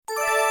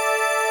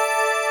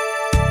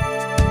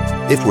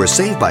If we're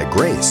saved by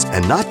grace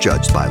and not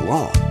judged by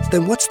law,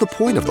 then what's the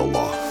point of the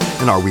law?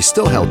 And are we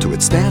still held to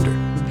its standard?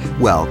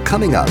 Well,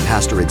 coming up,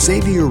 Pastor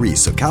Xavier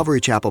Reese of Calvary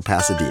Chapel,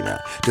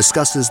 Pasadena,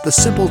 discusses the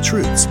simple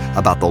truths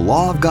about the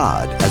law of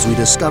God as we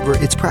discover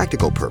its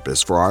practical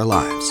purpose for our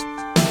lives.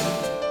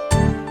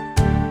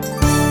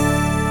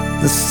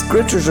 The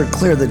scriptures are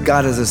clear that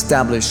God has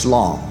established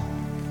law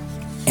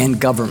and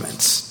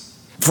governments.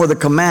 For the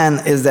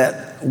command is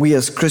that we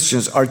as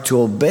Christians are to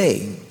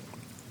obey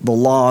the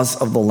laws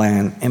of the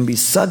land and be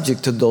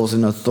subject to those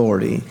in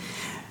authority,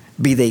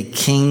 be they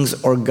kings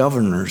or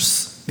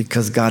governors,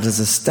 because God has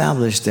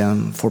established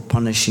them for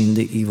punishing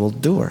the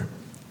evildoer.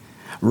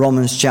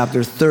 Romans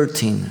chapter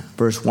 13,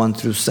 verse 1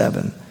 through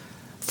 7.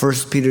 1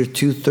 Peter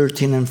 2,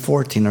 13 and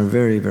 14 are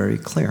very, very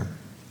clear.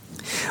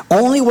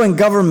 Only when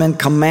government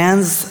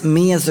commands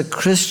me as a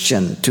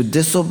Christian to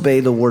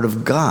disobey the word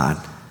of God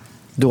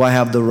do I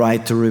have the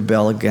right to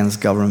rebel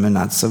against government and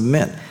not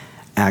submit.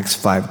 Acts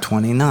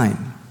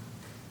 5:29.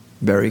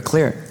 Very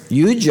clear.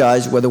 You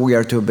judge whether we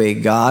are to obey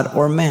God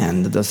or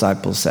man, the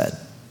disciples said.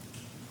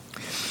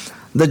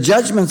 The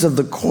judgments of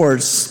the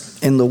courts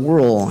in the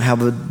world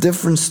have a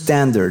different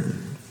standard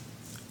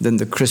than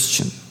the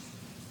Christian.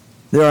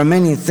 There are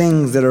many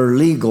things that are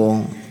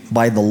legal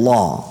by the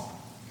law,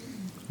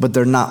 but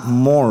they're not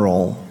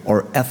moral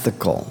or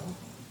ethical.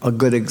 A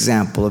good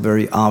example, a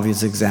very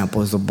obvious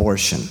example, is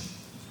abortion.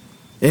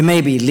 It may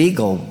be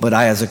legal, but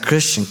I as a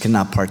Christian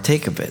cannot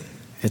partake of it.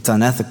 It's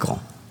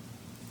unethical.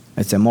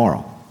 It's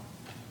immoral.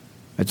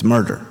 It's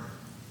murder.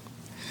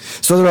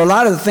 So there are a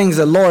lot of things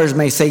that lawyers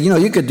may say,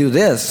 you could do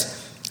this.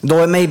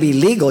 Though it may be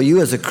legal, you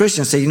as a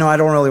Christian say, I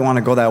don't really want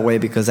to go that way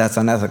because that's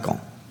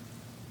unethical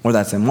or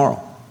that's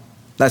immoral.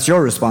 That's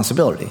your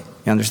responsibility.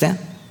 You understand?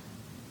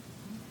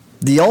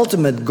 The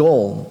ultimate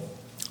goal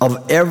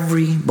of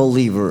every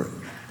believer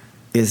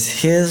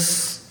is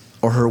his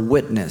or her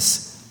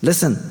witness.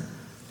 Listen,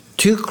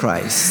 to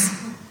Christ,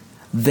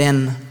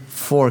 then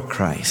for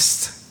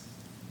Christ.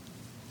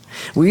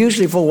 We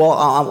usually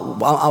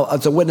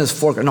it's a witness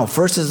for. No,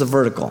 first is the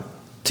vertical,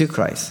 to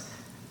Christ,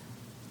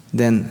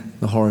 then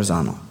the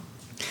horizontal.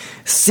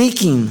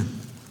 Seeking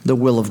the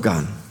will of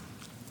God,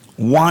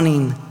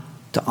 wanting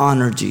to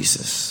honor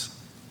Jesus,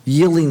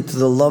 yielding to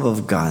the love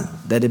of God,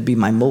 that it be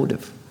my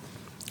motive,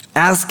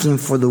 asking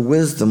for the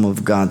wisdom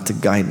of God to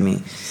guide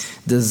me,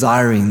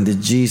 desiring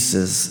that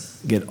Jesus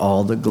get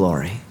all the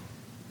glory.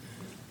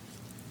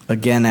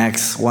 Again,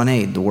 Acts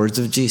 1:8, the words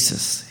of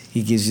Jesus.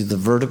 He gives you the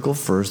vertical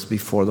first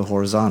before the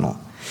horizontal.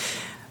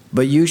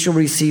 But you shall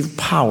receive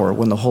power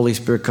when the Holy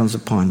Spirit comes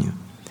upon you.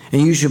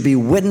 And you shall be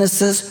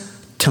witnesses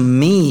to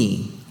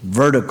me,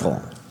 vertical,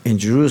 in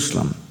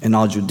Jerusalem, in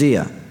all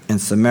Judea, in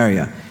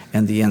Samaria,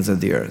 and the ends of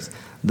the earth.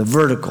 The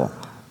vertical,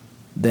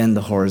 then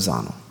the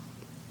horizontal.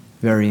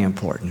 Very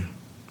important.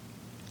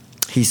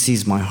 He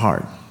sees my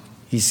heart.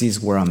 He sees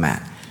where I'm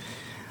at.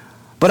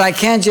 But I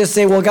can't just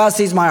say, well, God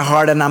sees my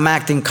heart and I'm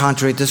acting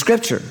contrary to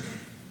Scripture.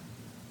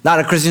 A lot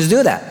of Christians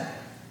do that.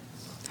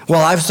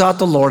 Well, I've sought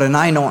the Lord and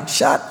I know.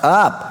 Shut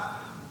up.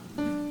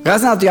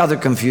 That's not the other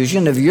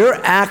confusion. If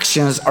your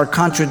actions are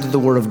contrary to the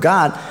Word of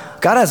God,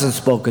 God hasn't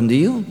spoken to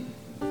you.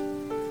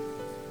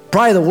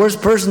 Probably the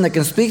worst person that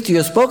can speak to you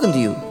has spoken to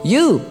you.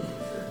 You.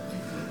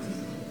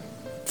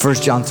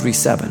 1 John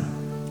 3:7.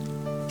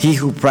 He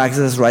who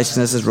practices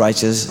righteousness is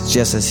righteous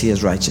just as he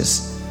is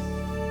righteous.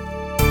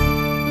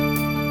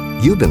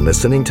 You've been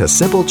listening to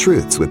Simple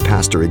Truths with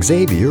Pastor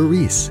Xavier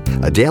Reese,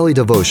 a daily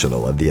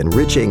devotional of the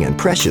enriching and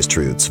precious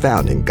truths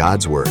found in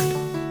God's Word.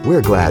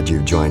 We're glad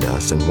you've joined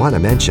us and want to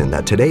mention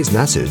that today's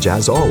message,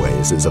 as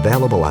always, is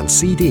available on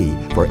CD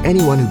for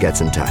anyone who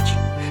gets in touch.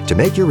 To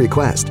make your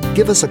request,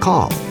 give us a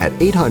call at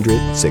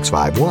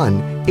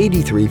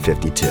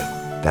 800-651-8352.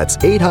 That's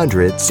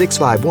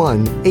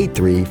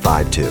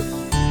 800-651-8352.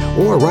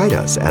 Or write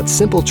us at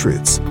Simple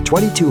Truths,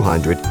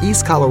 2200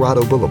 East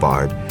Colorado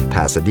Boulevard,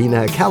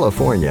 Pasadena,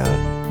 California,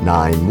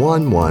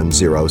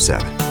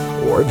 91107.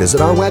 Or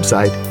visit our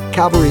website,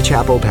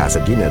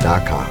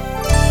 CalvaryChapelPasadena.com.